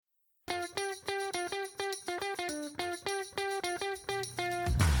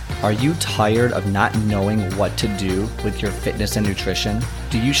Are you tired of not knowing what to do with your fitness and nutrition?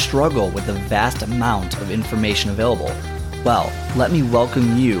 Do you struggle with the vast amount of information available? Well, let me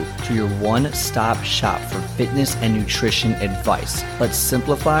welcome you to your one-stop shop for fitness and nutrition advice. Let's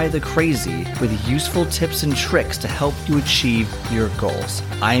simplify the crazy with useful tips and tricks to help you achieve your goals.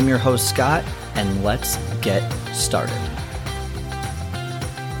 I am your host, Scott, and let's get started.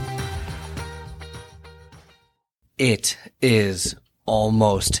 It is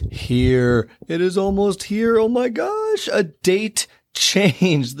almost here. It is almost here. Oh my gosh, a date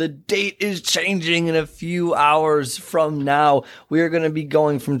change. The date is changing in a few hours from now. We are going to be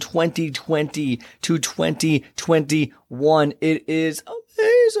going from 2020 to 2021. It is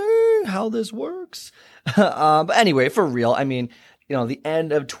amazing how this works. But anyway, for real, I mean, the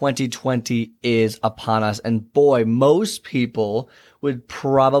end of 2020 is upon us. And boy, most people would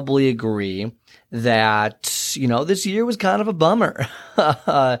probably agree that, this year was kind of a bummer.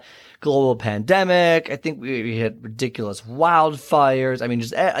 Global pandemic. I think we had ridiculous wildfires. I mean,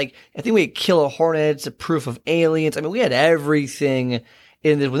 I think we had killer hornets, a proof of aliens. I mean, we had everything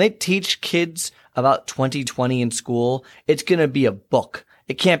in this. When they teach kids about 2020 in school, it's going to be a book.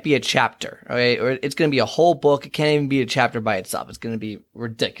 It can't be a chapter, okay? Or it's going to be a whole book. It can't even be a chapter by itself. It's going to be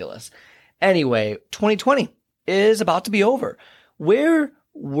ridiculous. Anyway, 2020 is about to be over. Where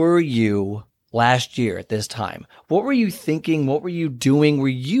were you last year at this time? What were you thinking? What were you doing? Were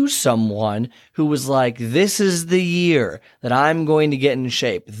you someone who was like, this is the year that I'm going to get in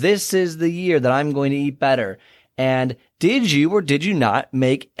shape. This is the year that I'm going to eat better. And did you or did you not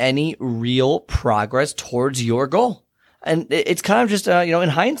make any real progress towards your goal? And it's kind of just, in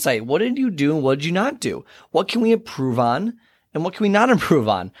hindsight, what did you do and what did you not do? What can we improve on? And what can we not improve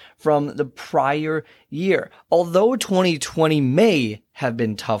on from the prior year? Although 2020 may have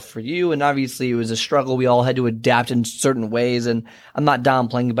been tough for you, and obviously it was a struggle, we all had to adapt in certain ways, and I'm not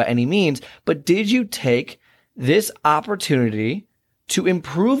downplaying it by any means, but did you take this opportunity to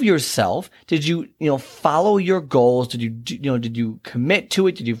improve yourself? Did you, follow your goals? Did you commit to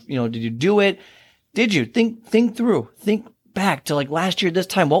it? Did you do it? Did you think through, think back to like last year, this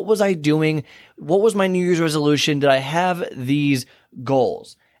time, what was I doing? What was my New Year's resolution? Did I have these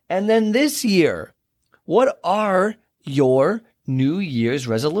goals? And then this year, what are your New Year's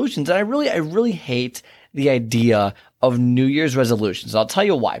resolutions? And I really hate the idea of New Year's resolutions. I'll tell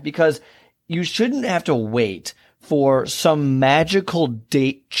you why. Because you shouldn't have to wait for some magical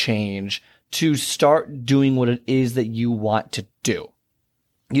date change to start doing what it is that you want to do.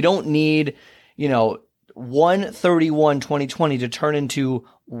 You don't need, 1/31/2020 to turn into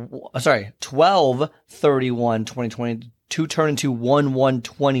 12/31/2020 to turn into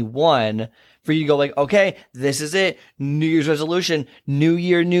 1/1/21 for you to go like, okay, this is it. New Year's resolution, new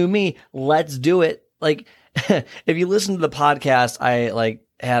year, new me. Let's do it. Like, if you listen to the podcast I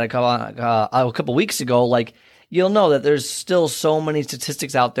had a couple weeks ago, you'll know that there's still so many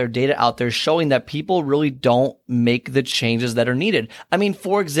statistics out there, data out there showing that people really don't make the changes that are needed. I mean,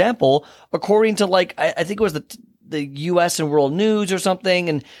 for example, according to I think it was the US and World News or something,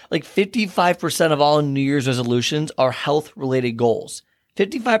 and 55% of all New Year's resolutions are health related goals.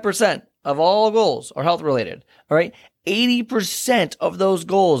 55% of all goals are health related. All right. 80% of those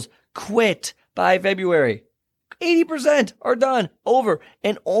goals quit by February. 80% are done over,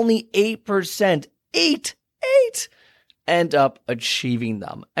 and only 8%, eight end up achieving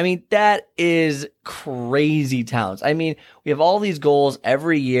them. I mean, that is crazy towns. I mean, we have all these goals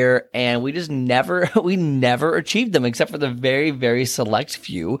every year and we just never achieve them except for the very, very select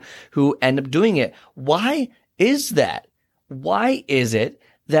few who end up doing it. Why is that? Why is it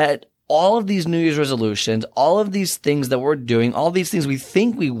that all of these New Year's resolutions, all of these things that we're doing, all these things we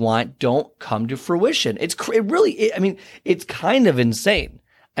think we want don't come to fruition? It's kind of insane.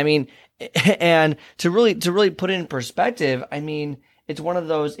 I mean, and to really put it in perspective, I mean, it's one of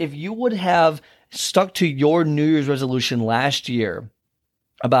those, if you would have stuck to your New Year's resolution last year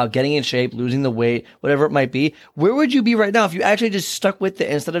about getting in shape, losing the weight, whatever it might be, where would you be right now if you actually just stuck with it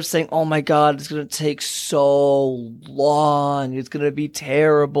instead of saying, oh my God, it's going to take so long. It's going to be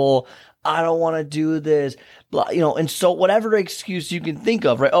terrible. I don't want to do this. And so whatever excuse you can think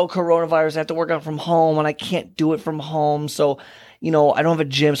of, right? Oh, coronavirus, I have to work out from home and I can't do it from home. So, I don't have a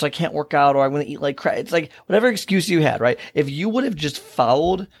gym, so I can't work out, or I'm going to eat like crap. It's like whatever excuse you had, right? If you would have just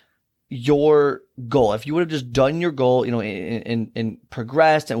followed your goal, if you would have just done your goal, and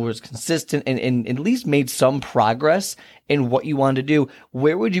progressed and was consistent and at least made some progress in what you wanted to do,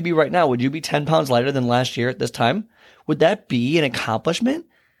 where would you be right now? Would you be 10 pounds lighter than last year at this time? Would that be an accomplishment?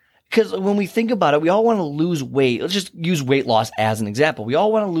 Because when we think about it, we all want to lose weight. Let's just use weight loss as an example. We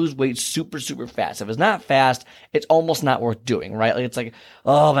all want to lose weight super, super fast. If it's not fast, it's almost not worth doing, right? Like, it's like,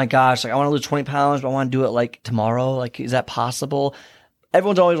 oh my gosh, like I want to lose 20 pounds, but I want to do it like tomorrow. Like, is that possible?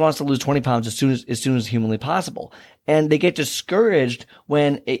 Everyone's always wants to lose 20 pounds as soon as humanly possible. And they get discouraged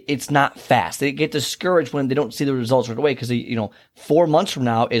when it's not fast. They get discouraged when they don't see the results right away because, 4 months from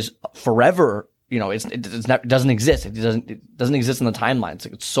now is forever. It doesn't exist. It doesn't exist in the timeline.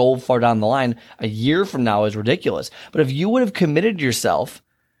 It's so far down the line. A year from now is ridiculous. But if you would have committed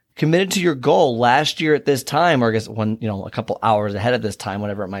to your goal last year at this time, or I guess a couple hours ahead of this time,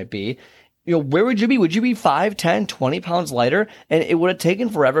 whatever it might be, where would you be? Would you be 5, 10, 20 pounds lighter? And it would have taken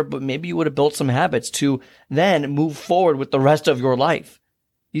forever, but maybe you would have built some habits to then move forward with the rest of your life.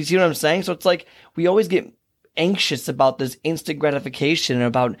 You see what I'm saying? So it's like we always get anxious about this instant gratification and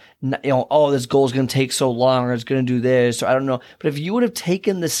about, this goal is going to take so long or it's going to do this or I don't know. But if you would have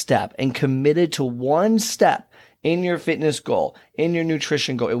taken the step and committed to one step in your fitness goal, in your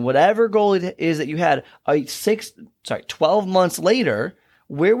nutrition goal, in whatever goal it is that you had 12 months later,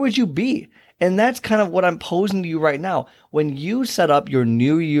 where would you be? And that's kind of what I'm posing to you right now. When you set up your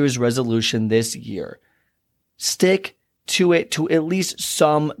New Year's resolution this year, stick to it to at least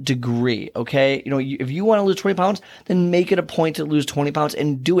some degree, okay? If you want to lose 20 pounds, then make it a point to lose 20 pounds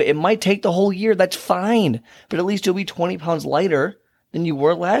and do it. It might take the whole year. That's fine. But at least you'll be 20 pounds lighter than you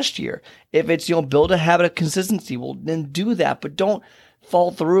were last year. If it's, build a habit of consistency, well, then do that. But don't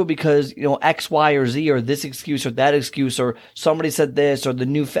fall through because, X, Y, or Z, or this excuse or that excuse, or somebody said this, or the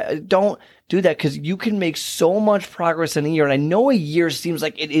new don't do that because you can make so much progress in a year. And I know a year seems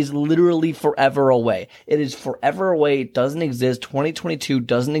like it is literally forever away. It is forever away. It doesn't exist. 2022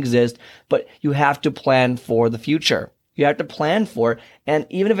 doesn't exist, but you have to plan for the future. You have to plan for it. And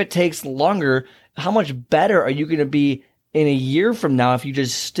even if it takes longer, how much better are you going to be in a year from now if you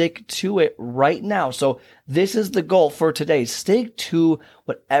just stick to it right now? So this is the goal for today. Stick to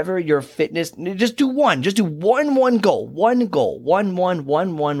whatever your fitness, just do one goal, one goal,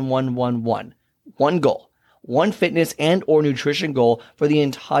 one fitness and or nutrition goal for the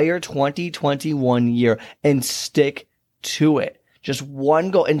entire 2021 year and stick to it. Just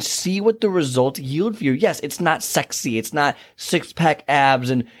one goal and see what the results yield for you. Yes, it's not sexy. It's not 6-pack abs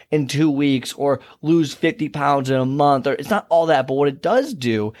in 2 weeks or lose 50 pounds in a month, or it's not all that. But what it does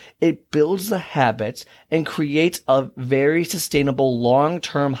do, it builds the habits and creates a very sustainable,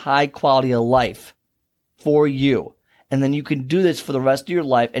 long-term, high quality of life for you. And then you can do this for the rest of your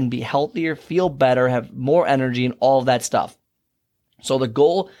life and be healthier, feel better, have more energy and all of that stuff. So the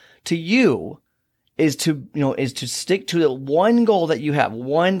goal to you is to stick to the one goal that you have,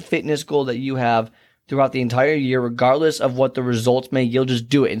 one fitness goal that you have throughout the entire year, regardless of what the results may yield. Just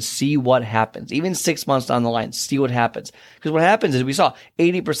do it and see what happens. Even 6 months down the line, see what happens. Because what happens is we saw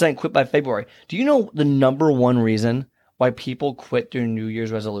 80% quit by February. Do you know the number one reason why people quit their New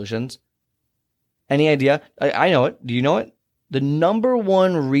Year's resolutions? Any idea? I know it. Do you know it? The number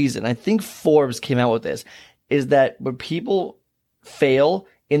one reason, I think Forbes came out with this, is that when people fail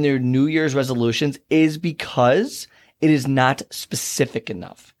in their New Year's resolutions is because it is not specific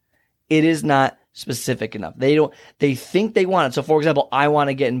enough. It is not specific enough. They think they want it. So for example, I want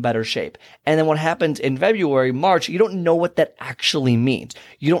to get in better shape. And then what happens in February, March, you don't know what that actually means.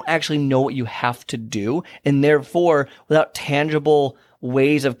 You don't actually know what you have to do. And therefore, without tangible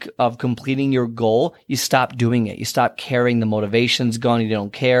ways of completing your goal, you stop doing it. You stop caring. The motivation's gone. You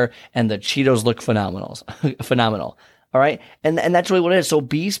don't care. And the Cheetos look phenomenal. All right. And that's really what it is. So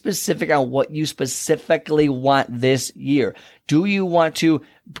be specific on what you specifically want this year. Do you want to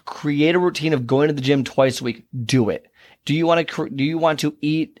create a routine of going to the gym twice a week? Do it. Do you want to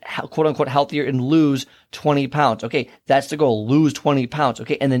eat quote unquote healthier and lose 20 pounds? Okay. That's the goal. Lose 20 pounds.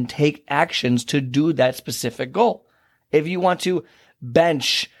 Okay. And then take actions to do that specific goal. If you want to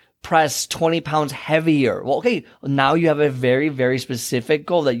bench press 20 pounds heavier. Well, okay, now you have a very, very specific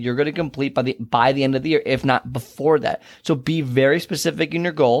goal that you're going to complete by the end of the year, if not before that. So be very specific in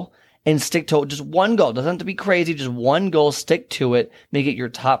your goal and stick to just one goal. It doesn't have to be crazy, just one goal, stick to it, make it your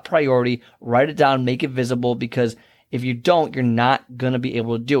top priority, write it down, make it visible, because if you don't, you're not going to be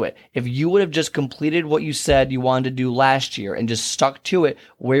able to do it. If you would have just completed what you said you wanted to do last year and just stuck to it,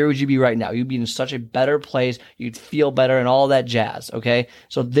 where would you be right now? You'd be in such a better place. You'd feel better and all that jazz. Okay.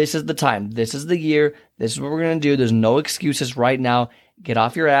 So this is the time. This is the year. This is what we're going to do. There's no excuses right now. Get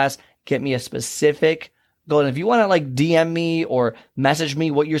off your ass. Get me a specific goal. And if you want to DM me or message me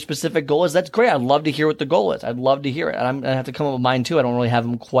what your specific goal is, that's great. I'd love to hear what the goal is. I'd love to hear it. And I'm going to have to come up with mine too. I don't really have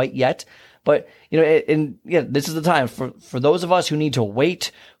them quite yet. But, this is the time for those of us who need to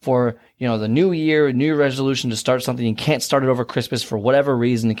wait for, the new year resolution to start something. You can't start it over Christmas for whatever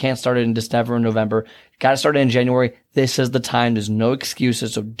reason. You can't start it in December or November. You got to start it in January. This is the time. There's no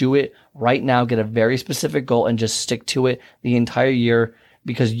excuses. So do it right now. Get a very specific goal and just stick to it the entire year,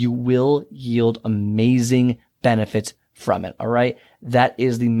 because you will yield amazing benefits from it. All right. That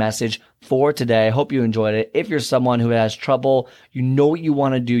is the message for today. I hope you enjoyed it. If you're someone who has trouble, you know what you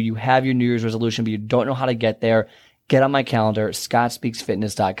want to do, you have your New Year's resolution, but you don't know how to get there, get on my calendar,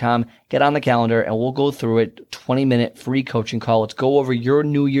 scottspeaksfitness.com. Get on the calendar and we'll go through it. 20-minute free coaching call. Let's go over your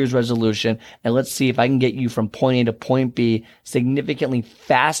New Year's resolution and let's see if I can get you from point A to point B significantly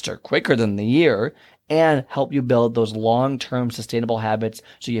faster, quicker than the year, and help you build those long-term sustainable habits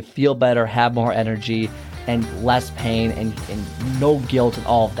so you feel better, have more energy, and less pain, and no guilt and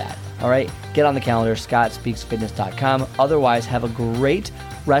all of that. All right? Get on the calendar, scottspeaksfitness.com. Otherwise, have a great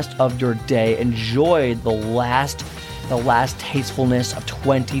rest of your day. Enjoy the last tastefulness of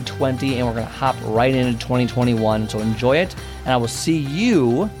 2020, and we're going to hop right into 2021. So enjoy it, and I will see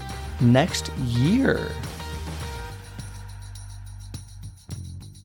you next year.